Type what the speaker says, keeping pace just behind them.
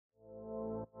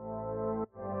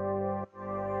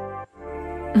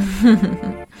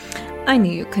I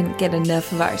knew you couldn't get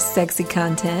enough of our sexy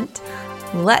content.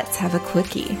 Let's have a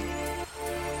quickie.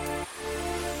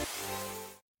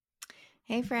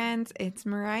 Hey friends, it's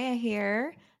Mariah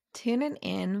here, tuning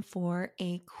in for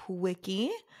a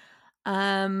quickie.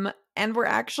 And we're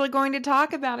actually going to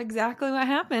talk about exactly what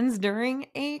happens during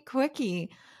a quickie.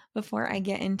 Before I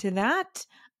get into that,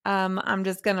 I'm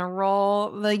just going to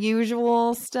roll the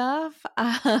usual stuff.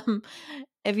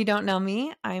 If you don't know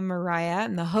me, I'm Mariah.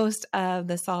 I'm the host of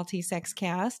the Salty Sex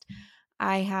Cast.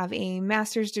 I have a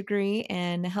master's degree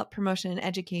in health promotion and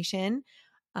education.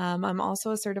 I'm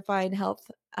also a certified health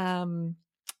and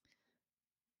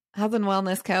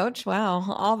wellness coach. Wow,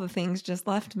 all the things just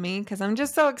left me because I'm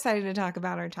just so excited to talk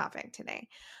about our topic today.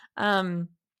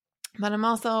 But I'm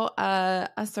also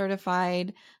a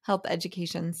certified health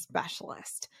education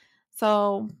specialist.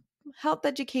 So health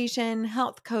education,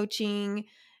 health coaching,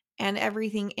 and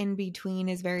everything in between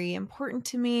is very important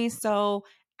to me. So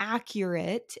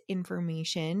accurate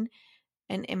information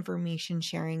and information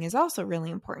sharing is also really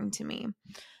important to me.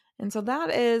 And so that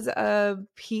is a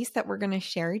piece that we're going to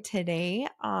share today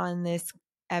on this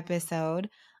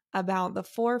episode about the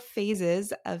 4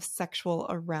 phases of sexual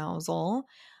arousal.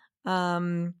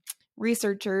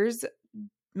 Researchers,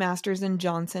 Masters and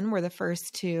Johnson, were the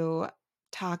first to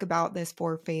talk about this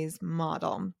 4-phase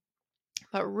model.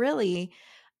 But really,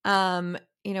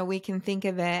 we can think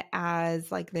of it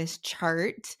as like this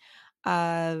chart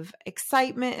of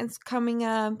excitement is coming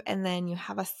up, and then you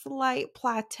have a slight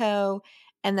plateau,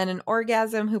 and then an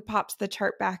orgasm who pops the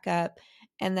chart back up,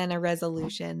 and then a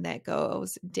resolution that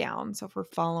goes down. So if we're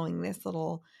following this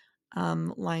little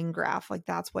line graph, like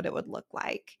that's what it would look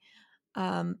like.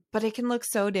 But it can look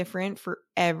so different for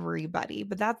everybody.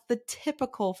 But that's the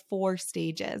typical 4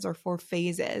 stages or 4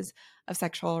 phases of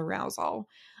sexual arousal.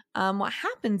 What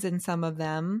happens in some of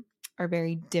them are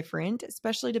very different,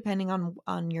 especially depending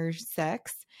on your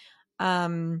sex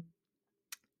and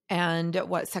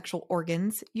what sexual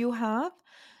organs you have.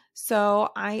 So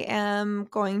I am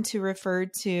going to refer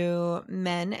to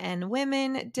men and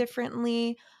women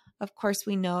differently. Of course,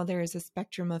 we know there is a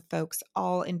spectrum of folks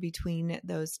all in between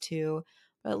those two,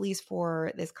 but at least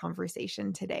for this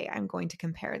conversation today, I'm going to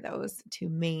compare those 2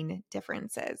 main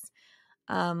differences.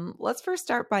 Let's first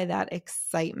start by that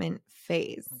excitement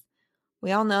phase.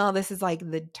 We all know this is like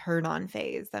the turn on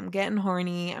phase. I'm getting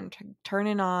horny. I'm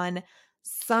turning on.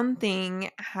 Something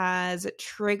has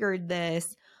triggered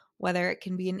this, whether it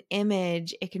can be an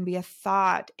image, it can be a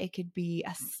thought, it could be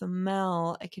a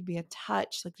smell, it could be a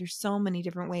touch. Like there's so many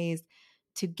different ways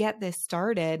to get this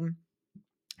started.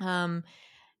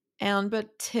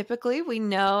 But typically we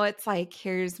know it's like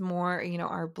here's more,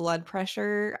 our blood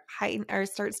pressure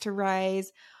starts to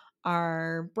rise,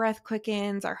 our breath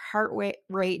quickens, our heart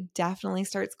rate definitely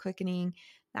starts quickening,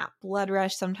 that blood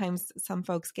rush. Sometimes some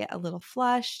folks get a little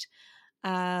flushed.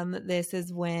 This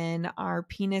is when our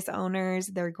penis owners,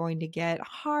 they're going to get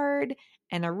hard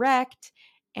and erect,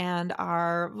 and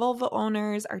our vulva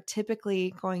owners are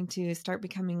typically going to start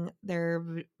becoming their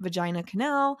vaginal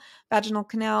canal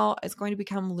is going to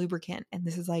become lubricant. And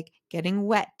this is like getting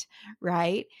wet,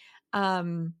 right?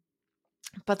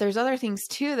 But there's other things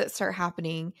too that start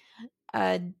happening.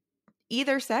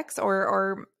 Either sex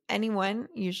or anyone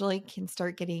usually can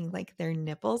start getting like their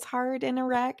nipples hard and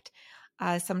erect.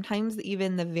 Sometimes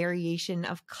even the variation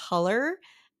of color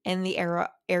and the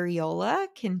areola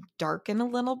can darken a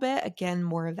little bit. Again,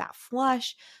 more of that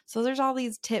flush. So there's all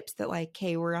these tips that like,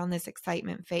 hey, we're on this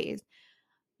excitement phase.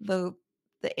 The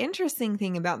interesting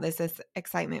thing about this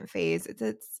excitement phase is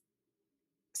it's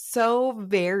so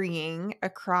varying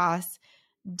across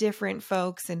different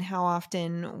folks and how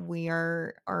often we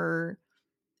are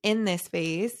in this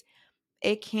phase.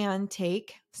 It can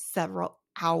take several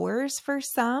hours for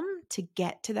some to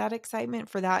get to that excitement,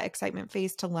 for that excitement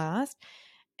phase to last.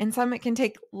 And some it can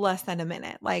take less than a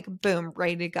minute, like boom,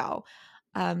 ready to go.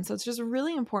 So it's just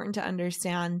really important to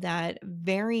understand that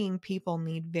varying people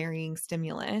need varying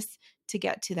stimulus to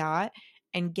get to that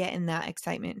and get in that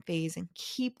excitement phase and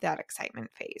keep that excitement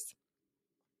phase.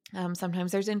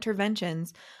 Sometimes there's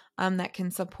interventions that can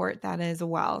support that as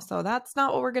well. So that's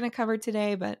not what we're going to cover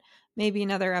today, but maybe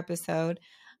another episode.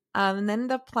 And then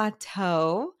the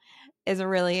plateau is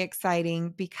really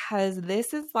exciting because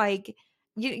this is like,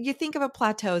 you think of a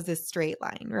plateau as a straight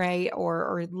line, right?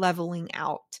 Or leveling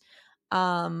out.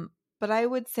 But I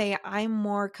would say I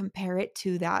more compare it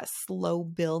to that slow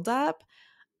buildup.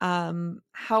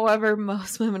 However,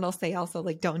 most women will say also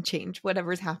like, don't change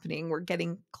whatever's happening. We're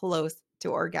getting close to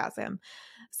orgasm.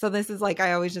 So this is like,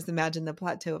 I always just imagine the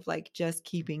plateau of like just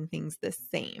keeping things the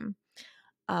same.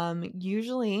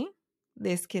 Usually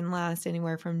this can last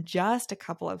anywhere from just a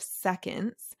couple of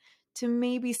seconds to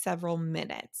maybe several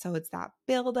minutes. So it's that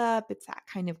buildup, it's that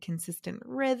kind of consistent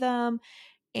rhythm.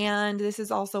 And this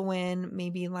is also when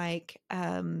maybe like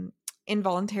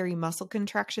involuntary muscle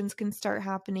contractions can start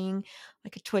happening,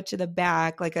 like a twitch of the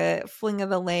back, like a fling of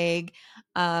the leg,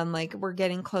 like we're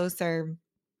getting closer.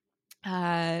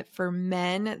 For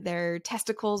men, their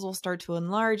testicles will start to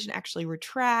enlarge and actually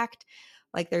retract.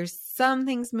 Like there's some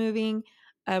things moving.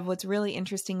 What's really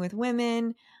interesting with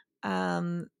women,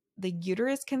 the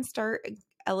uterus can start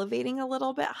elevating a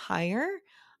little bit higher.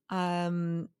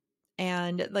 And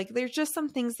like there's just some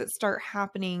things that start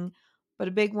happening. But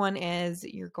a big one is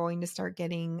you're going to start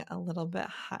getting a little bit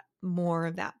more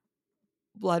of that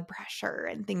blood pressure,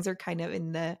 and things are kind of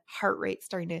in the heart rate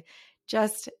starting to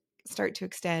just start to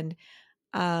extend.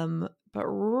 But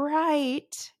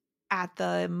right at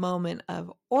the moment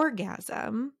of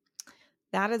orgasm,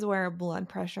 that is where our blood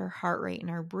pressure, heart rate, and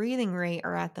our breathing rate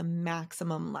are at the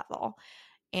maximum level.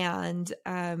 And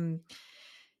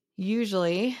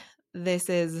usually this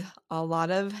is a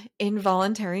lot of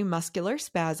involuntary muscular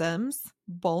spasms.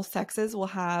 Both sexes will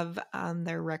have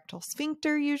their rectal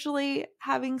sphincter usually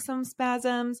having some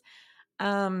spasms.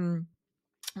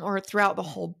 Or throughout the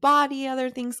whole body, other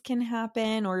things can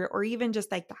happen, or even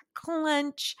just like that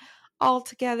clench all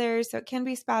together. So it can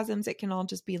be spasms. It can all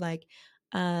just be like,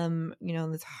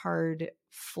 this hard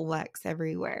flex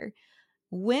everywhere.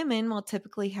 Women will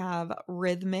typically have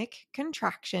rhythmic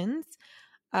contractions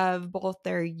of both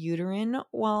their uterine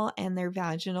wall and their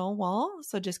vaginal wall.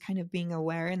 So just kind of being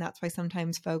aware. And that's why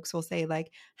sometimes folks will say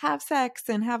like, have sex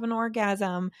and have an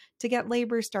orgasm to get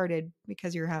labor started,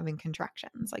 because you're having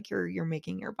contractions, like you're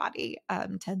making your body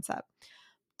tense up.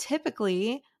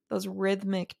 Typically, those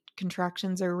rhythmic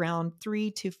contractions are around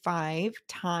 3 to 5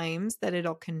 times that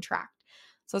it'll contract.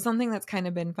 So something that's kind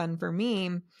of been fun for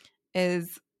me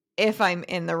is, if I'm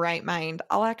in the right mind,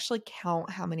 I'll actually count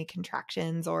how many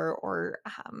contractions or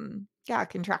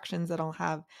contractions that I'll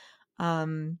have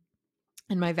in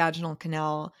my vaginal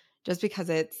canal, just because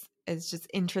it's just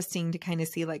interesting to kind of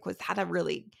see like, was that a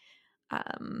really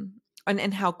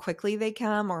and how quickly they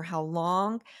come or how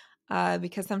long,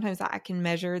 because sometimes I can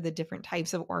measure the different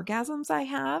types of orgasms I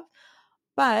have.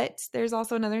 But there's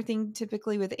also another thing,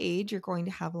 typically with age, you're going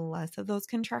to have less of those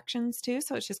contractions too.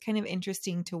 So it's just kind of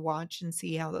interesting to watch and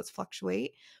see how those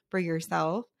fluctuate for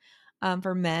yourself.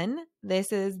 For men,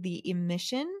 this is the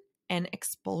emission and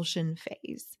expulsion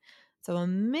phase. So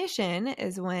emission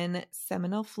is when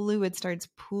seminal fluid starts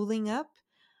pooling up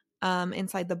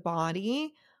inside the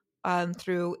body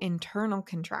through internal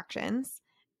contractions.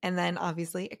 And then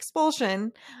obviously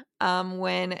expulsion,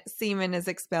 when semen is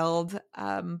expelled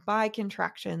by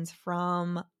contractions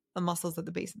from the muscles at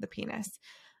the base of the penis.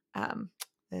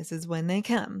 This is when they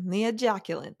come, the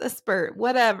ejaculate, the spurt,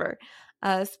 whatever,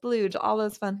 splooge, all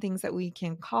those fun things that we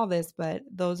can call this, but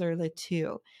those are the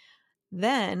two.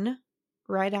 Then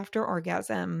right after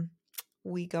orgasm,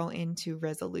 we go into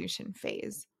resolution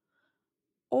phase.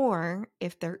 Or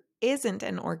if there isn't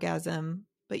an orgasm,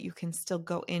 but you can still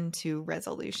go into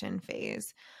resolution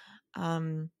phase.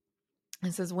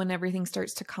 This is when everything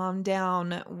starts to calm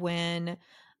down, when,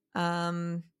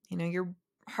 your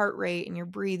heart rate and your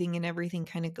breathing and everything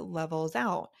kind of levels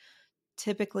out.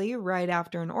 Typically, right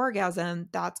after an orgasm,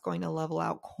 that's going to level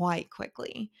out quite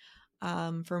quickly.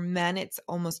 For men, it's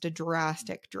almost a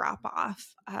drastic drop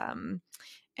off. And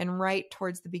right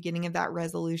towards the beginning of that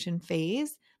resolution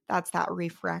phase, that's that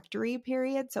refractory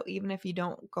period. So even if you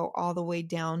don't go all the way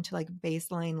down to like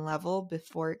baseline level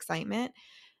before excitement,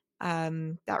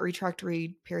 that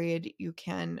refractory period,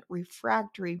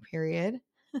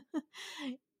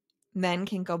 men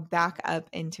can go back up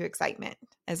into excitement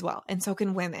as well. And so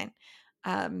can women.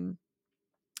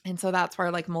 And so that's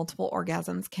where like multiple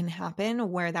orgasms can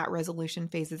happen, where that resolution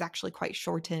phase is actually quite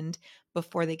shortened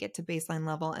before they get to baseline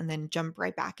level and then jump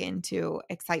right back into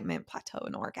excitement, plateau,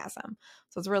 and orgasm.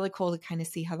 So it's really cool to kind of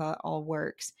see how that all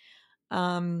works.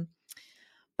 But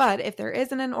if there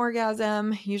isn't an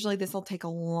orgasm, usually this will take a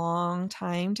long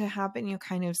time to happen. You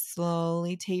kind of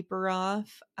slowly taper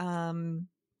off.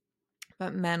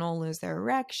 But men will lose their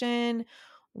erection.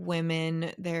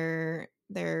 Women, their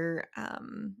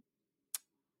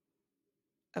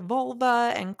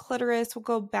vulva and clitoris will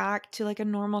go back to like a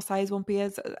normal size, won't be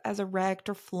as erect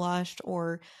or flushed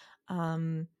or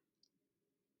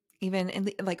even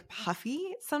like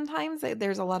puffy. Sometimes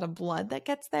there's a lot of blood that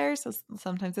gets there, so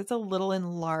sometimes it's a little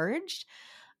enlarged.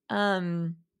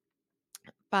 But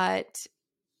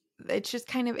it's just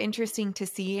kind of interesting to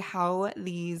see how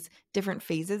these different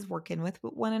phases work in with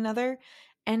one another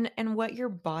and what your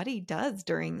body does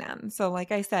during them. So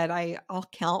like I said, I'll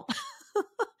count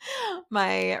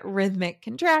my rhythmic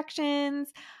contractions.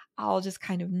 I'll just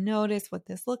kind of notice what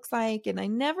this looks like. And I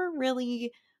never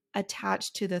really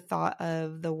attached to the thought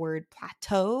of the word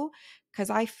plateau because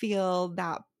I feel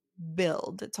that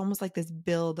build. It's almost like this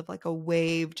build of like a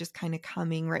wave just kind of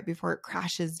coming right before it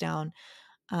crashes down.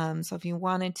 So if you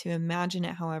wanted to imagine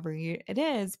it however it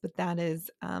is, but that is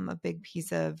a big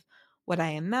piece of what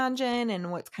I imagine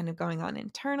and what's kind of going on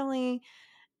internally.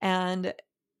 And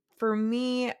for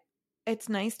me, it's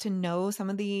nice to know some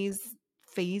of these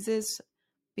phases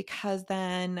because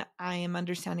then I am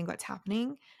understanding what's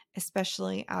happening,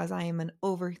 especially as I am an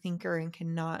overthinker and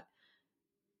cannot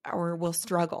or will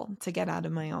struggle to get out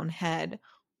of my own head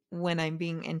when I'm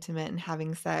being intimate and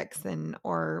having sex and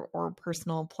or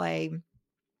personal play,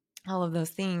 all of those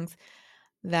things,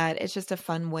 that it's just a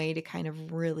fun way to kind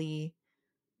of really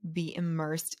be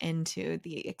immersed into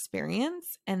the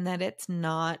experience, and that it's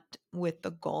not with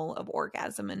the goal of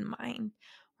orgasm in mind,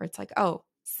 where it's like, oh,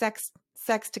 sex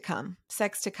to come,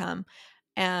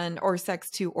 and or sex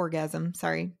to orgasm.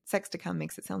 Sorry, sex to come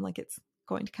makes it sound like it's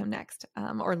going to come next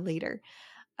or later,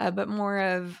 but more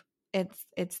of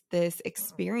it's this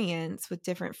experience with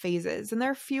different phases. And there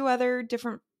are a few other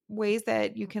different ways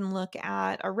that you can look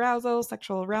at arousal,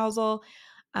 sexual arousal.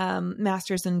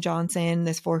 Masters and Johnson,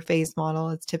 this 4-phase model,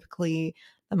 is typically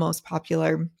the most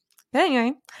popular. But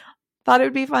anyway, thought it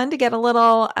would be fun to get a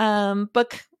little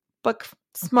book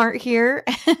smart here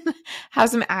and have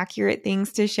some accurate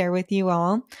things to share with you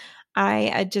all.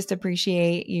 I just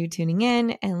appreciate you tuning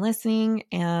in and listening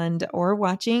and or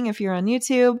watching if you're on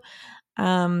YouTube.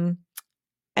 And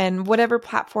whatever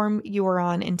platform you are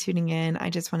on and tuning in, I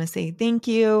just want to say thank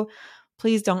you.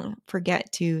 Please don't forget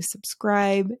to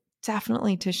subscribe.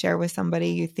 Definitely to share with somebody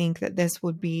you think that this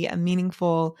would be a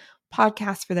meaningful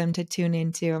podcast for them to tune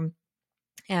into.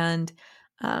 And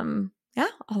yeah,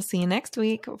 I'll see you next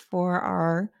week for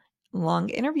our long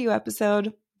interview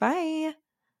episode. Bye.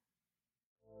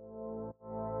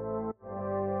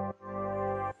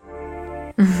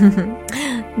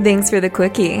 Thanks for the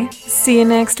quickie. See you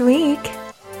next week.